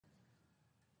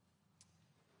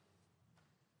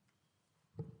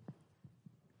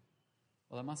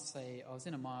Well, I must say I was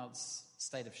in a mild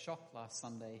state of shock last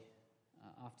Sunday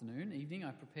evening.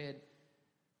 I prepared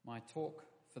my talk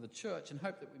for the church and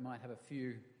hoped that we might have a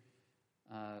few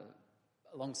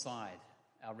alongside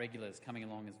our regulars coming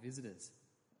along as visitors,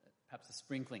 perhaps a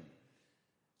sprinkling.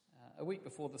 A week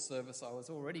before the service, I was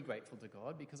already grateful to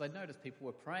God because I'd noticed people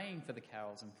were praying for the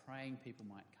carols and praying people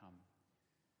might come.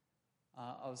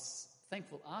 I was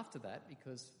thankful after that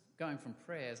because going from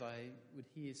prayers, I would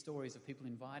hear stories of people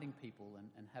inviting people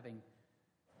and having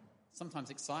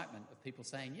sometimes excitement of people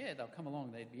saying, yeah, they'll come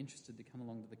along, they'd be interested to come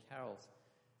along to the carols.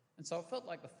 And so it felt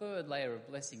like the third layer of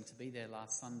blessing to be there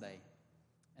last Sunday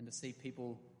and to see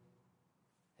people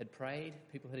had prayed,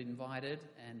 people had invited,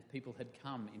 and people had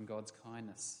come in God's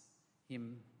kindness,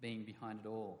 Him being behind it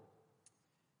all.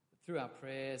 Through our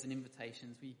prayers and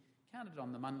invitations, we counted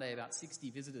on the Monday about 60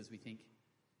 visitors, we think,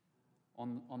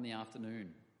 on the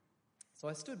afternoon. So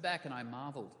I stood back and I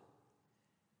marvelled.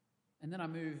 And then I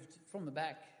moved from the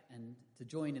back and to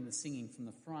join in the singing from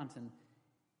the front and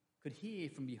could hear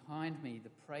from behind me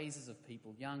the praises of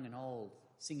people, young and old,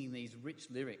 singing these rich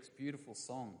lyrics, beautiful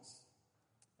songs.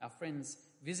 Our friends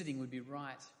visiting would be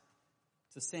right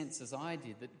to sense, as I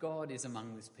did, that God is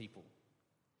among this people,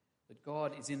 that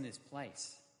God is in this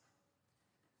place.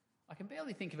 I can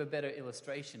barely think of a better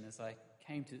illustration as I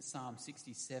came to Psalm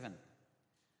 67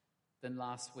 than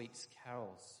last week's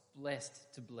carols,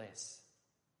 blessed to bless.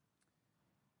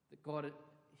 That God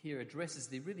here addresses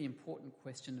the really important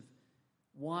question of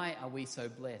why are we so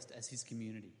blessed as His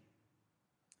community?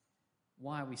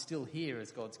 Why are we still here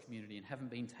as God's community and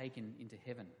haven't been taken into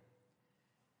heaven?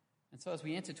 And so as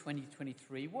we enter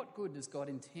 2023, what good does God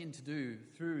intend to do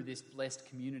through this blessed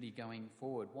community going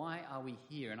forward? Why are we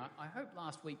here? And I hope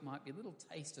last week might be a little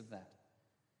taste of that.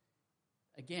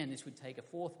 Again, this would take a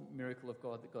fourth miracle of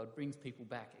God, that God brings people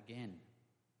back again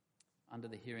under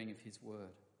the hearing of His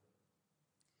word.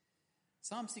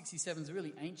 Psalm 67 is a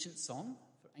really ancient song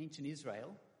for ancient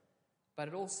Israel, but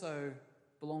it also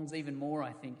belongs even more,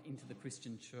 I think, into the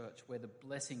Christian church, where the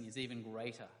blessing is even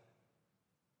greater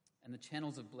and the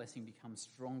channels of blessing become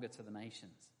stronger to the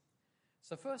nations.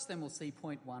 So first then we'll see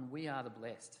point 1, we are the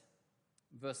blessed,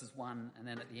 verses 1, and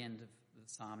then at the end of the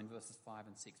psalm in verses 5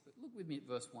 and 6. But look with me at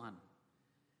verse 1.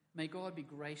 May God be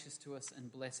gracious to us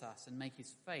and bless us and make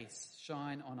His face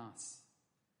shine on us.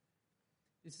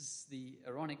 This is the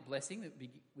Aaronic blessing that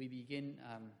we begin,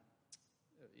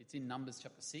 it's in Numbers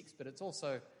chapter 6, but it's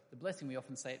also the blessing we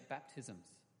often say at baptisms.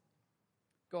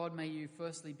 God, may you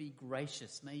firstly be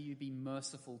gracious, may you be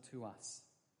merciful to us.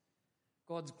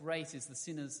 God's grace is the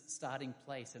sinner's starting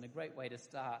place and a great way to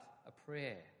start a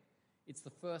prayer. It's the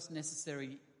first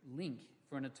necessary link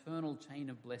for an eternal chain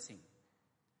of blessing.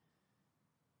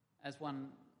 As one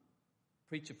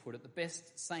preacher put it, the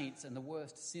best saints and the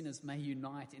worst sinners may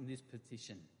unite in this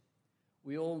petition.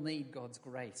 We all need God's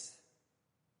grace.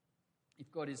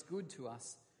 If God is good to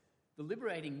us, the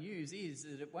liberating news is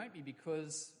that it won't be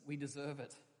because we deserve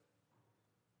it.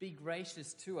 Be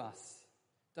gracious to us.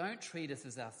 Don't treat us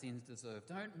as our sins deserve.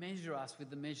 Don't measure us with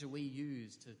the measure we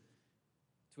use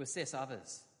to assess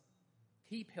others.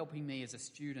 Keep helping me as a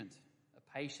student,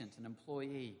 a patient, an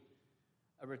employee,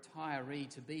 a retiree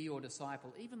to be your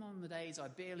disciple, even on the days I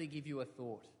barely give you a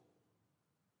thought.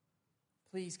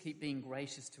 Please keep being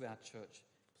gracious to our church.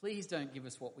 Please don't give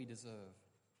us what we deserve.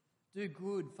 Do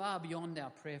good far beyond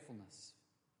our prayerfulness.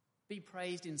 Be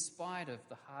praised in spite of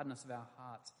the hardness of our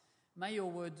hearts. May your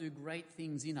word do great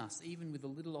things in us, even with the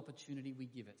little opportunity we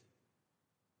give it.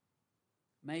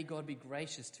 May God be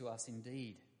gracious to us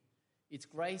indeed. It's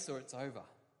grace or it's over.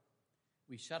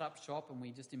 We shut up shop and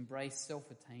we just embrace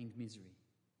self-attained misery.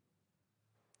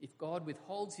 If God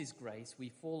withholds His grace, we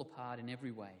fall apart in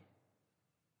every way.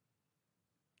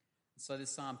 So this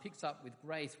psalm picks up with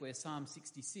grace where Psalm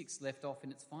 66 left off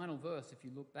in its final verse, if you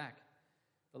look back.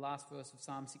 The last verse of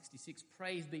Psalm 66,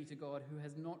 praise be to God who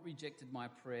has not rejected my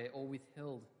prayer or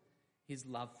withheld His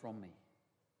love from me.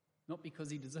 Not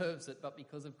because He deserves it, but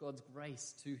because of God's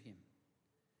grace to Him.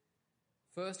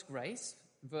 First, grace,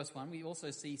 in verse 1, we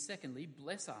also see, secondly,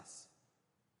 bless us.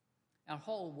 Our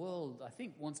whole world, I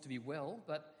think, wants to be well,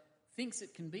 but thinks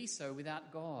it can be so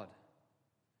without God.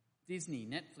 Disney,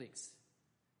 Netflix,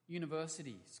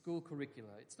 university, school curricula.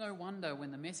 It's no wonder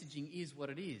when the messaging is what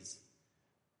it is,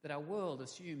 that our world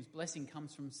assumes blessing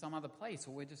comes from some other place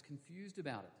or we're just confused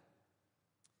about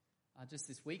it. Just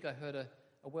this week I heard a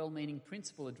well-meaning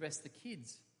principal address the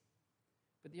kids,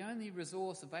 but the only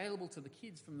resource available to the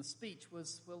kids from the speech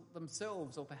was, well,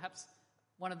 themselves or perhaps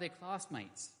one of their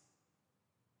classmates.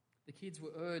 The kids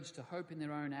were urged to hope in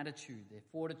their own attitude, their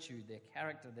fortitude, their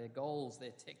character, their goals,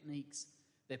 their techniques,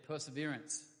 their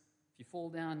perseverance. If you fall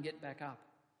down, get back up.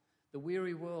 The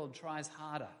weary world tries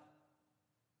harder.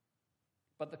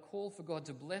 But the call for God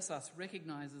to bless us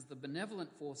recognizes the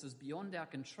benevolent forces beyond our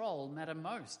control matter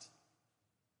most.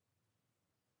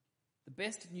 The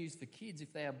best news for kids,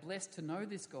 if they are blessed to know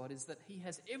this God, is that he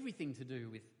has everything to do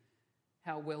with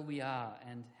how well we are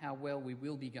and how well we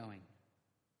will be going.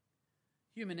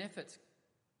 Human efforts,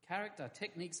 character,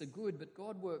 techniques are good, but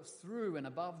God works through and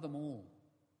above them all.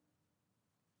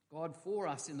 God for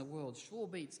us in the world sure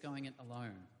beats going it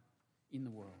alone in the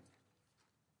world.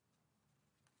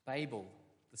 Babel,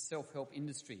 the self-help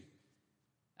industry,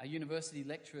 our university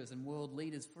lecturers and world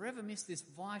leaders forever miss this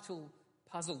vital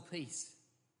puzzle piece.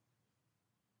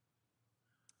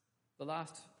 The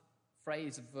last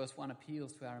phrase of verse 1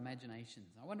 appeals to our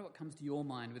imaginations. I wonder what comes to your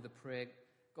mind with the prayer,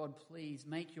 God, please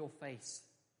make your face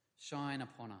shine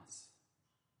upon us.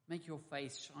 Make your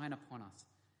face shine upon us.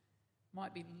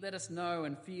 Might be, let us know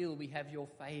and feel we have your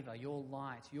favour, your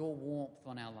light, your warmth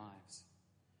on our lives.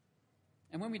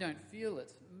 And when we don't feel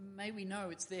it, may we know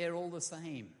it's there all the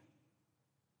same.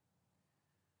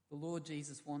 The Lord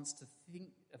Jesus wants to think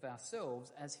of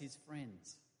ourselves as his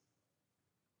friends.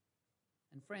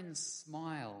 And friends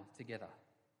smile together.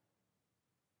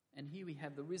 And here we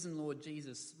have the risen Lord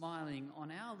Jesus smiling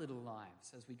on our little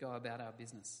lives as we go about our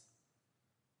business.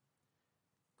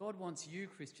 God wants you,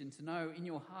 Christian, to know in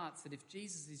your hearts that if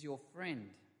Jesus is your friend,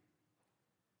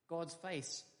 God's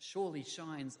face surely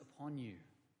shines upon you.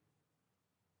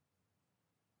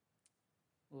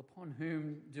 Well, upon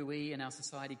whom do we in our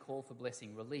society call for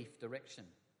blessing, relief, direction?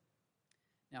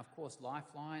 Now, of course,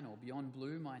 Lifeline or Beyond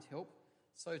Blue might help.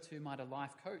 So too might a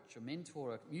life coach, a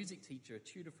mentor, a music teacher, a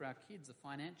tutor for our kids, a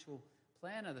financial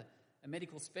planner, a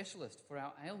medical specialist for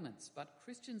our ailments. But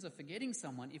Christians are forgetting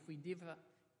someone if we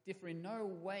differ in no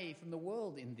way from the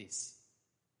world in this.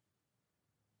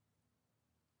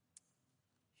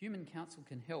 Human counsel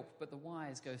can help, but the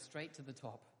wise go straight to the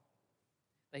top.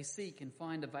 They seek and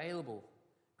find available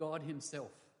God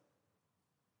himself.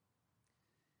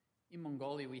 In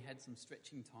Mongolia, we had some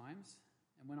stretching times,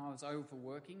 and when I was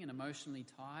overworking and emotionally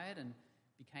tired and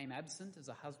became absent as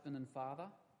a husband and father,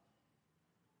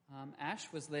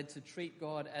 Ash was led to treat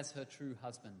God as her true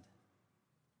husband.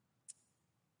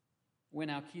 When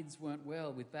our kids weren't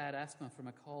well with bad asthma from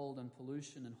a cold and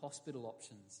pollution and hospital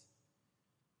options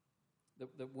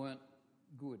that weren't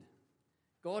good,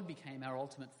 God became our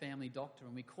ultimate family doctor,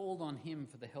 and we called on him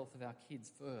for the health of our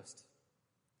kids first.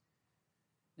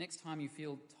 Next time you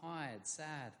feel tired,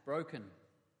 sad, broken,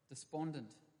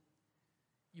 despondent,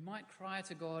 you might cry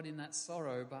to God in that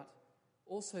sorrow, but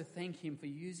also thank him for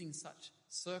using such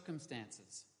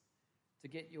circumstances to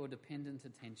get your dependent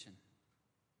attention.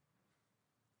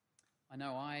 I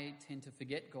know I tend to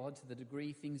forget God to the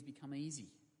degree things become easy.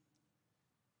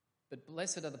 But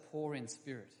blessed are the poor in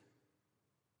spirit.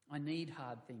 I need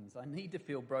hard things. I need to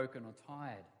feel broken or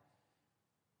tired.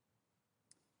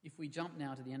 If we jump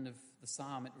now to the end of the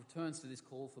psalm, it returns to this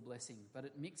call for blessing, but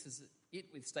it mixes it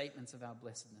with statements of our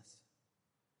blessedness.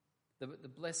 The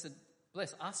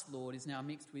bless us, Lord, is now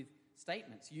mixed with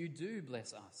statements. You do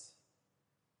bless us.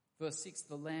 Verse 6,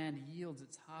 the land yields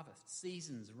its harvest,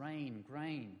 seasons, rain,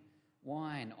 grain,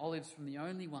 wine, olives from the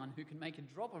only one who can make a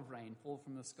drop of rain fall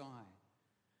from the sky.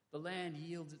 The land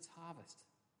yields its harvest.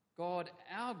 God,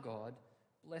 our God,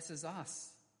 blesses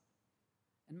us.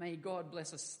 And may God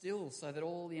bless us still so that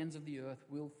all the ends of the earth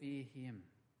will fear him.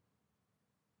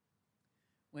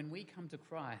 When we come to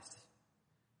Christ,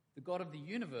 the God of the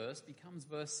universe becomes,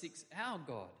 verse 6, our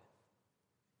God.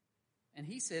 And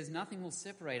he says nothing will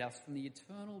separate us from the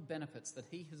eternal benefits that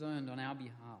he has earned on our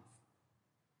behalf.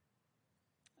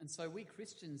 And so we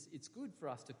Christians, it's good for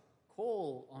us to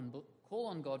call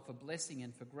on God for blessing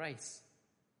and for grace.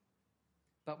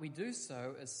 But we do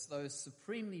so as those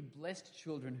supremely blessed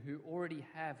children who already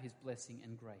have his blessing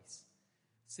and grace.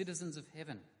 Citizens of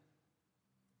heaven.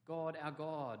 God, our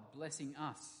God, blessing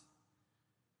us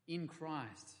in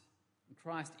Christ, and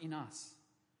Christ in us.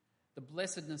 The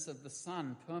blessedness of the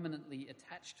Son permanently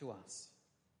attached to us.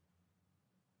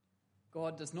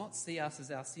 God does not see us as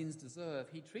our sins deserve.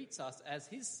 He treats us as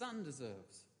his Son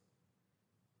deserves.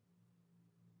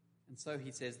 And so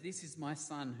he says, this is my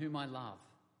Son whom I love.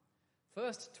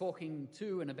 First talking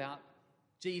to and about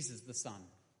Jesus the Son.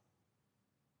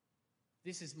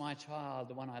 This is my child,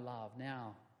 the one I love.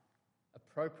 Now,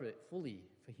 appropriate fully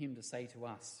for him to say to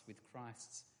us with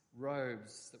Christ's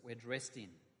robes that we're dressed in.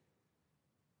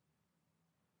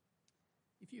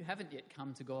 If you haven't yet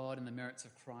come to God in the merits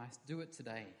of Christ, do it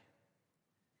today.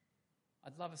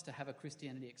 I'd love us to have a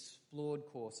Christianity Explored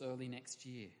course early next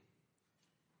year.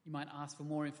 You might ask for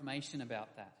more information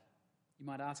about that. You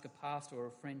might ask a pastor or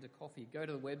a friend to coffee. Go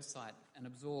to the website and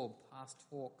absorb past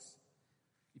talks.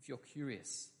 if you're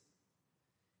curious.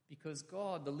 Because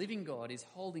God, the living God, is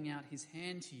holding out his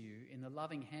hand to you in the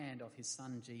loving hand of his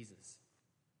Son, Jesus.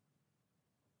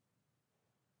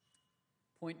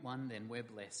 Point 1 then, we're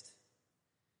blessed.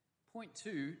 Point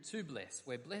 2, to bless.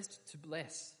 We're blessed to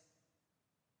bless.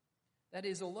 That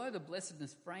is, although the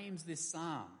blessedness frames this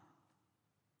psalm,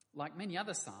 like many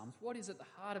other psalms, what is at the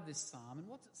heart of this psalm and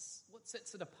what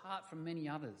sets it apart from many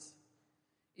others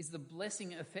is the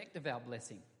blessing effect of our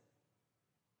blessing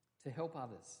to help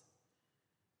others.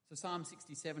 So Psalm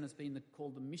 67 has been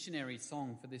called the missionary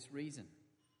song for this reason,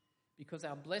 because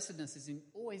our blessedness is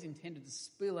always intended to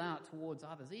spill out towards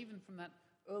others, even from that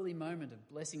early moment of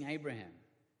blessing Abraham,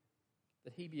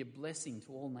 that he be a blessing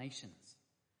to all nations.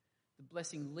 The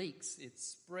blessing leaks, it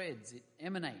spreads, it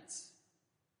emanates,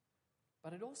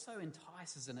 but it also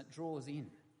entices and it draws in.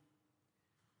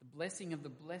 The blessing of the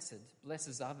blessed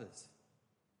blesses others.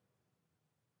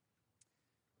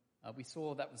 We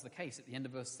saw that was the case at the end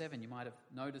of verse 7. You might have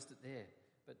noticed it there.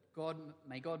 But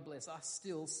may God bless us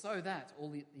still so that all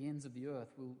the ends of the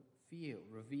earth will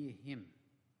revere him.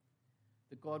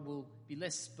 That God will be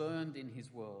less spurned in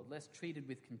his world, less treated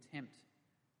with contempt,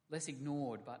 less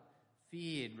ignored, but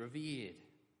feared, revered,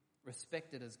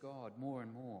 respected as God more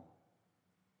and more.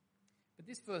 But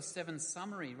this verse 7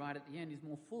 summary right at the end is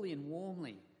more fully and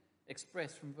warmly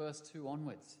expressed from verse 2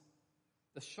 onwards.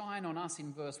 The shine on us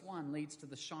in verse 1 leads to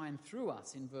the shine through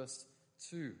us in verse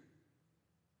 2.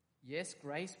 Yes,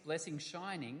 grace, blessing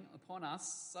shining upon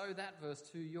us so that, verse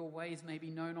 2, your ways may be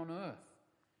known on earth,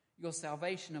 your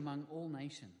salvation among all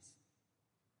nations.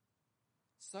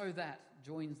 So that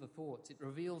joins the thoughts. It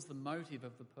reveals the motive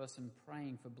of the person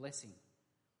praying for blessing.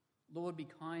 Lord, be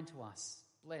kind to us.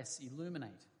 Bless,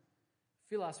 illuminate.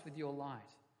 Fill us with your light,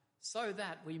 so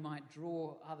that we might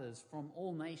draw others from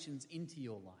all nations into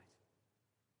your light.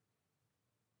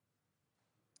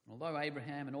 Although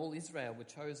Abraham and all Israel were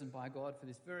chosen by God for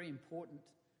this very important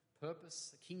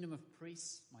purpose, a kingdom of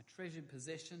priests, my treasured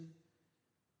possession,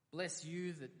 bless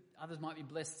you that others might be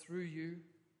blessed through you,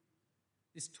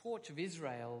 this torch of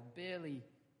Israel barely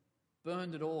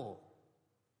burned at all.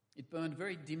 It burned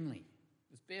very dimly.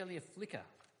 It was barely a flicker.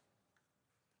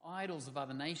 Idols of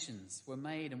other nations were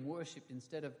made and worshipped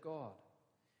instead of God.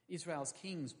 Israel's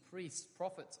kings, priests,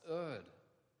 prophets erred.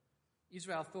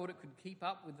 Israel thought it could keep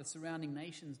up with the surrounding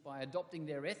nations by adopting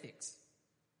their ethics,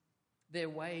 their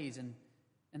ways, and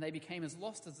they became as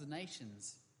lost as the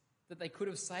nations that they could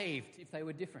have saved if they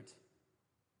were different.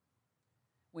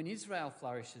 When Israel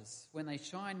flourishes, when they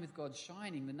shine with God's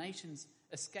shining, the nations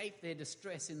escape their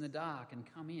distress in the dark and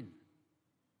come in.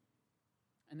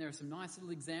 And there are some nice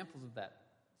little examples of that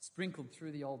sprinkled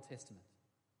through the Old Testament.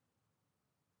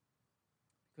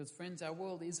 Because, friends, our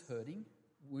world is hurting,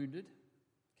 wounded,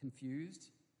 confused.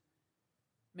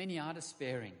 Many are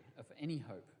despairing of any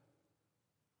hope.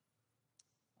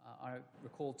 I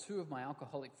recall 2 of my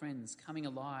alcoholic friends coming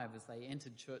alive as they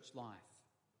entered church life,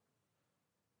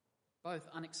 both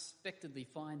unexpectedly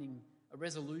finding a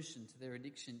resolution to their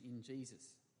addiction in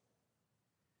Jesus.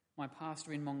 My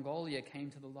pastor in Mongolia came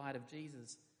to the light of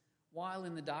Jesus while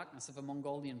in the darkness of a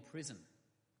Mongolian prison,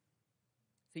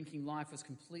 thinking life was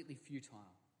completely futile.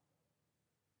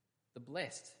 The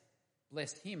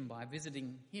blessed him by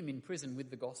visiting him in prison with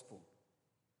the gospel.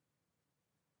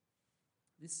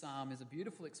 This psalm is a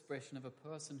beautiful expression of a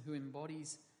person who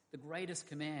embodies the greatest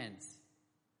commands.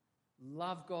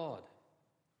 Love God.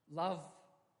 Love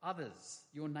others,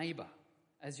 your neighbour,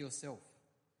 as yourself.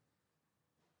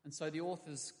 And so the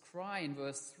author's cry in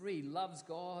verse 3 loves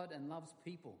God and loves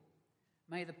people.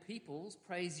 May the peoples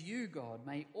praise you, God.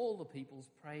 May all the peoples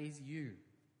praise you.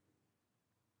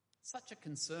 Such a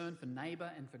concern for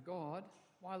neighbour and for God,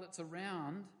 while it's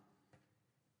around,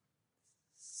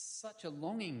 such a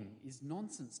longing is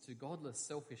nonsense to godless,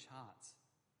 selfish hearts.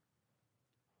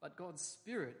 But God's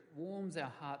Spirit warms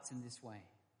our hearts in this way.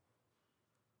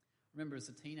 I remember as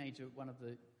a teenager, one of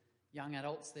the young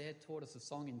adults there taught us a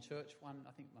song in church,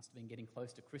 I think it must have been getting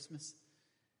close to Christmas.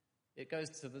 It goes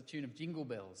to the tune of Jingle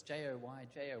Bells, J-O-Y,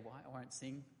 J-O-Y. I won't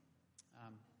sing.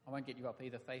 I won't get you up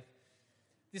either, Faith.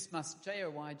 This must,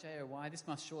 J-O-Y, J-O-Y, this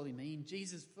must surely mean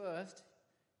Jesus first,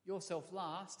 yourself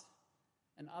last,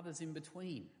 and others in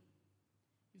between.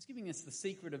 He was giving us the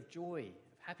secret of joy,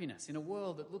 of happiness, in a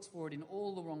world that looks for it in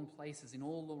all the wrong places, in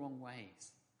all the wrong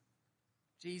ways.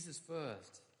 Jesus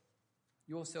first,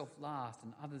 yourself last,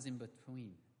 and others in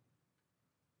between.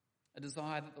 A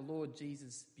desire that the Lord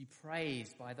Jesus be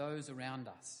praised by those around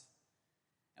us.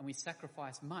 And we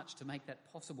sacrifice much to make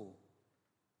that possible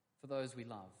for those we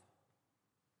love.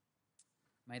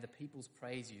 May the peoples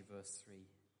praise you, verse 3.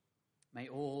 May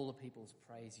all the peoples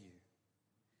praise you.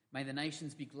 May the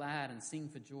nations be glad and sing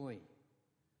for joy.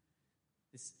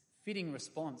 This fitting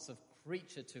response of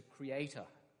creature to creator.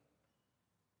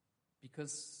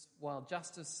 Because while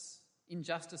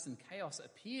injustice and chaos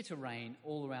appear to reign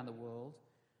all around the world,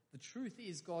 the truth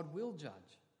is God will judge.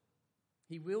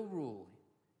 He will rule.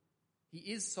 He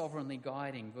is sovereignly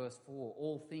guiding, verse 4,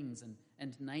 all things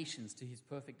and nations to his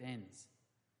perfect ends.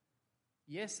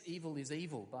 Yes, evil is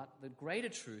evil, but the greater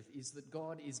truth is that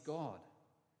God is God.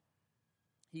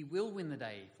 He will win the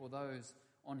day for those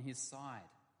on his side.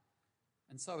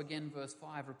 And so again, verse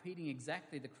 5, repeating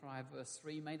exactly the cry of verse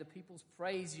 3, may the peoples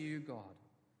praise you, God.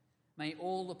 May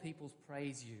all the peoples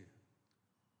praise you.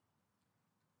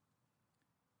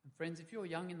 And friends, if you're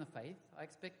young in the faith, I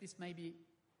expect this may be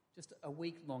just a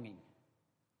weak longing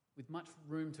with much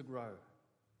room to grow.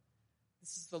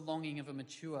 This is the longing of a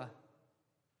mature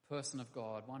person of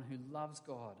God, one who loves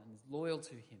God and is loyal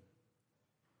to him,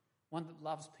 one that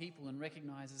loves people and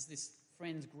recognizes this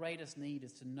friend's greatest need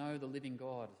is to know the living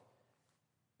God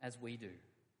as we do.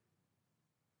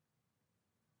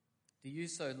 Do you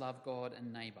so love God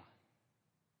and neighbour?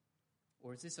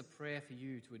 Or is this a prayer for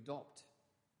you to adopt?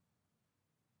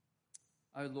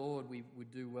 Oh Lord, we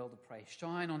would do well to pray.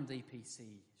 Shine on DPC.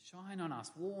 Shine on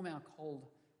us. Warm our cold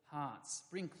hearts.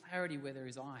 Bring clarity where there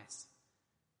is ice,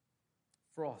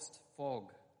 frost,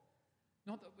 fog.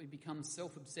 Not that we become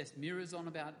self-obsessed mirrors on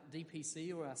about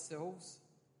DPC or ourselves,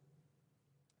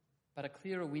 but a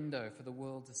clearer window for the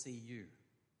world to see you.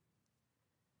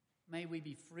 May we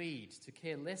be freed to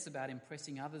care less about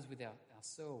impressing others with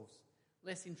ourselves,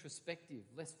 less introspective,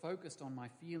 less focused on my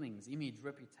feelings, image,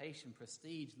 reputation,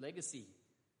 prestige, legacy,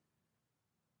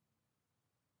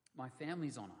 my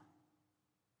family's honour.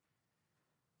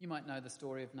 You might know the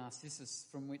story of Narcissus,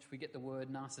 from which we get the word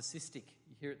narcissistic.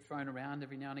 You hear it thrown around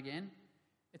every now and again.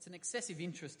 It's an excessive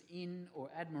interest in or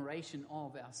admiration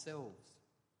of ourselves.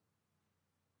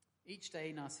 Each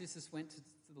day Narcissus went to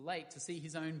the lake to see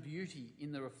his own beauty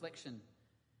in the reflection.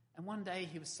 And one day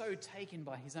he was so taken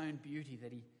by his own beauty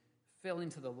that he fell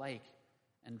into the lake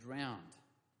and drowned.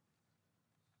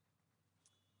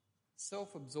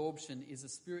 Self-absorption is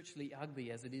as spiritually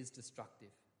ugly as it is destructive.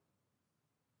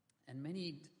 And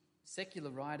many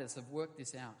secular writers have worked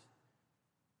this out.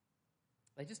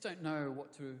 They just don't know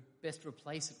what to best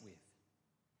replace it with.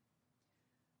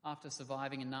 After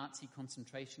surviving a Nazi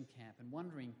concentration camp and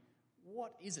wondering,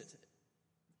 what is it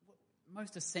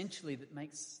most essentially that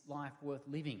makes life worth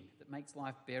living, that makes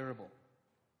life bearable?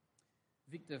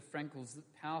 Viktor Frankl's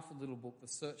powerful little book, The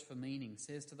Search for Meaning,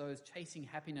 says to those chasing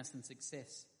happiness and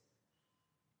success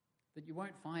that you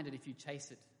won't find it if you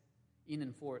chase it in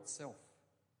and for itself.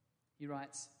 He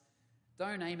writes,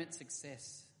 don't aim at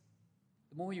success.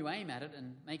 The more you aim at it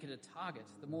and make it a target,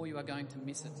 the more you are going to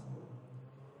miss it.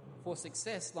 For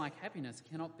success, like happiness,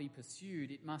 cannot be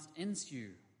pursued, it must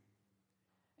ensue.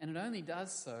 And it only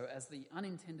does so as the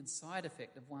unintended side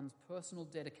effect of one's personal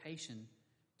dedication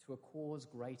to a cause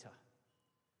greater.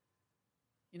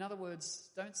 In other words,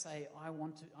 don't say, I'm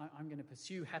going to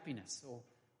pursue happiness, or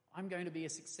I'm going to be a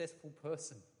successful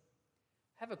person.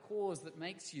 Have a cause that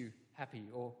makes you happy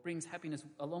or brings happiness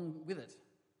along with it,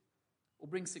 or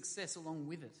brings success along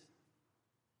with it.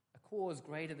 A cause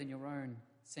greater than your own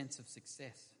sense of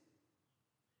success.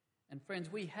 And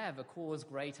friends, we have a cause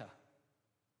greater.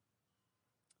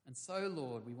 And so,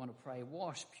 Lord, we want to pray,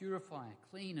 wash, purify,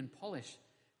 clean and polish,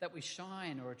 that we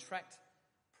shine or attract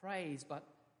praise, but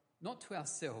not to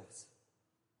ourselves,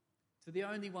 to the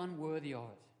only one worthy of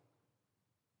it.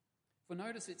 For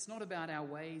notice, it's not about our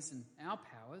ways and our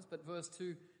powers, but verse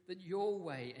 2, that your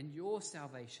way and your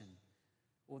salvation,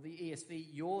 or the ESV,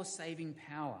 your saving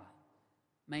power,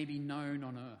 may be known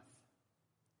on earth.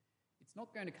 It's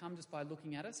not going to come just by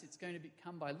looking at us, it's going to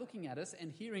come by looking at us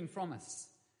and hearing from us.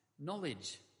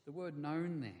 Knowledge, the word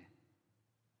known there.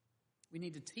 We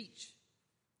need to teach,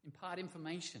 impart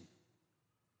information.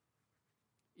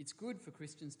 It's good for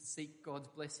Christians to seek God's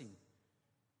blessing.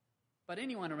 But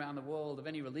anyone around the world of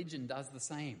any religion does the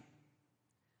same.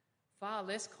 Far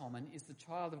less common is the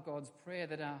child of God's prayer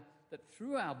that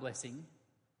through our blessing,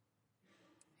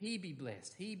 he be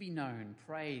blessed, he be known,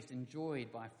 praised,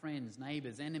 enjoyed by friends,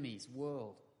 neighbours, enemies,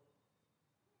 world.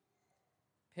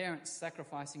 Parents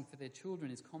sacrificing for their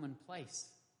children is commonplace.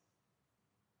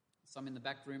 Some in the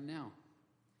back room now.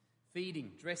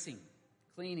 Feeding, dressing,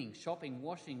 cleaning, shopping,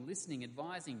 washing, listening,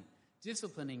 advising,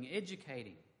 disciplining,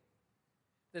 educating.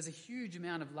 There's a huge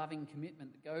amount of loving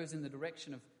commitment that goes in the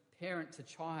direction of parent to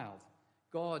child,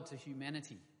 God to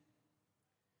humanity.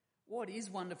 What is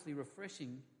wonderfully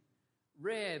refreshing,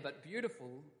 rare but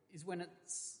beautiful, is when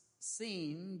it's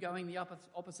seen going the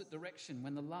opposite direction,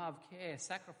 when the love, care,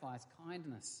 sacrifice,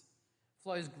 kindness,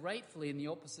 flows gratefully in the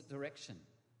opposite direction.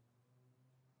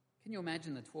 Can you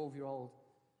imagine the 12-year-old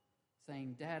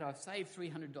saying, "Dad, I've saved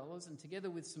 $300 and together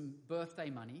with some birthday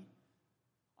money,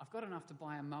 I've got enough to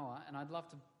buy a mower and I'd love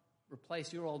to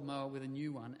replace your old mower with a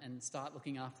new one and start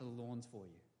looking after the lawns for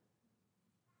you."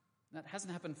 That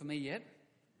hasn't happened for me yet.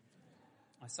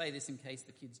 I say this in case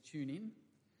the kids tune in.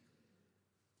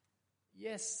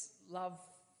 Yes, love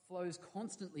flows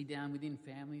constantly down within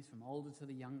families, from older to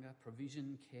the younger,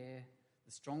 provision, care,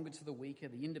 the stronger to the weaker,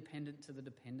 the independent to the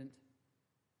dependent.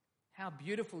 How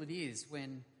beautiful it is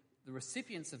when the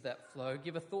recipients of that flow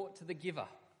give a thought to the giver.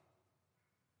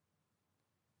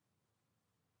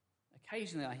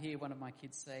 Occasionally I hear one of my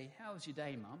kids say, "How was your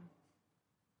day, Mum?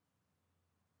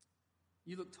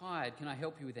 You look tired. Can I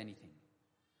help you with anything?"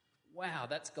 Wow,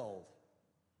 that's gold.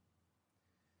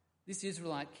 This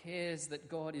Israelite cares that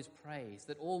God is praised,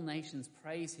 that all nations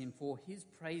praise him for his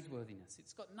praiseworthiness.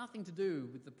 It's got nothing to do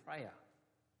with the prayer.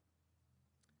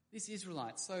 This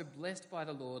Israelite, so blessed by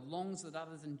the Lord, longs that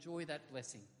others enjoy that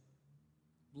blessing.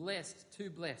 Blessed to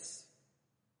bless.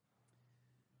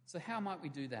 So how might we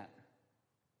do that?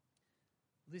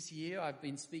 This year I've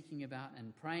been speaking about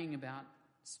and praying about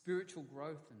spiritual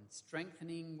growth and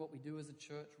strengthening what we do as a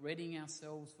church, readying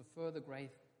ourselves for further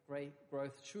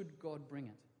growth should God bring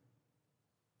it.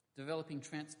 Developing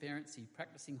transparency,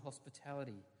 practicing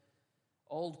hospitality,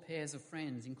 old pairs of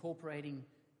friends, incorporating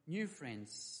new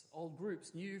friends, old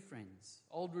groups, new friends,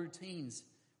 old routines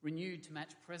renewed to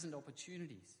match present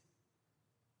opportunities.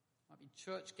 Might be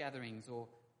church gatherings or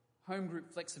home group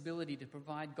flexibility to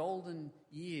provide golden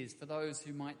years for those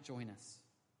who might join us.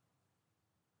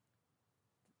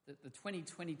 That the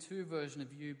 2022 version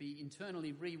of you be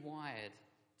internally rewired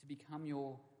to become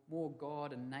your more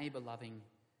God and neighbour-loving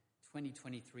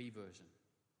 2023 version.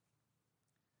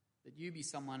 That you be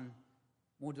someone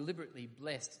more deliberately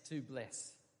blessed to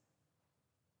bless.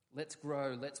 Let's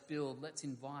grow, let's build, let's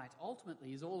invite.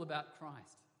 Ultimately is all about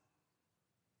Christ.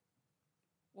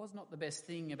 Was not the best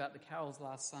thing about the carols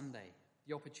last Sunday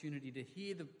the opportunity to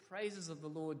hear the praises of the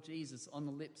Lord Jesus on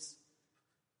the lips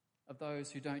of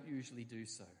those who don't usually do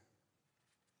so?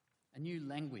 A new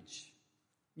language,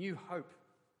 new hope.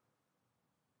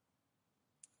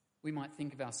 We might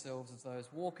think of ourselves as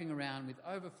those walking around with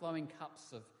overflowing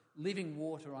cups of living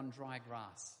water on dry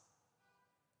grass.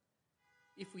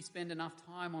 If we spend enough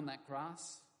time on that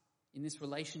grass, in this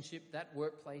relationship, that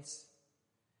workplace,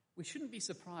 we shouldn't be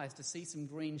surprised to see some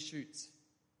green shoots.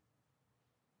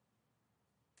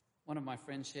 One of my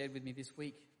friends shared with me this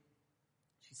week.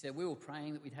 She said, "We were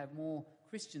praying that we'd have more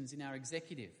Christians in our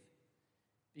executive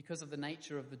because of the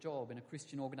nature of the job in a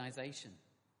Christian organisation.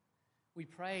 We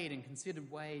prayed and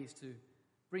considered ways to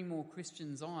bring more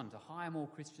Christians on, to hire more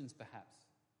Christians perhaps.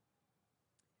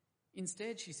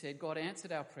 Instead," she said, "God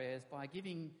answered our prayers by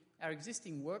giving our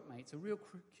existing workmates a real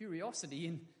curiosity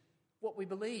in what we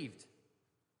believed.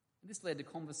 And this led to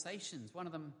conversations. One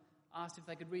of them asked if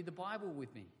they could read the Bible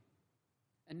with me.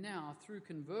 And now, through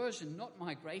conversion, not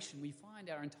migration, we find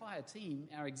our entire team,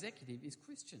 our executive, is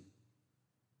Christian.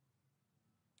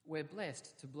 We're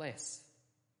blessed to bless."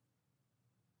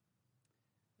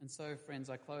 And so, friends,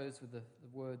 I close with the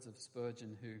words of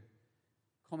Spurgeon, who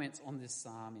comments on this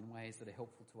psalm in ways that are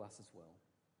helpful to us as well.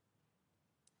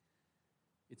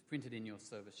 It's printed in your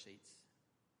service sheets.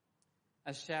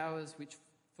 "As showers which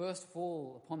first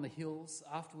fall upon the hills,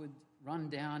 afterward run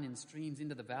down in streams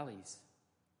into the valleys,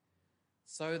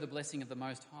 so the blessing of the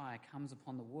Most High comes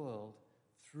upon the world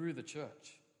through the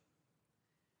church.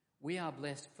 We are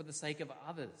blessed for the sake of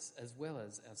others as well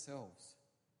as ourselves.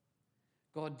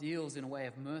 God deals in a way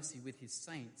of mercy with his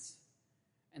saints,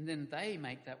 and then they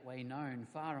make that way known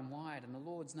far and wide, and the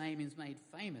Lord's name is made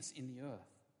famous in the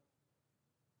earth.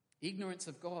 Ignorance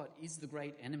of God is the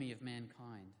great enemy of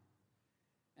mankind,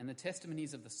 and the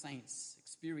testimonies of the saints,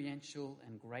 experiential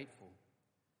and grateful,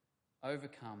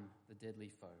 overcome the deadly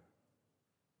foe."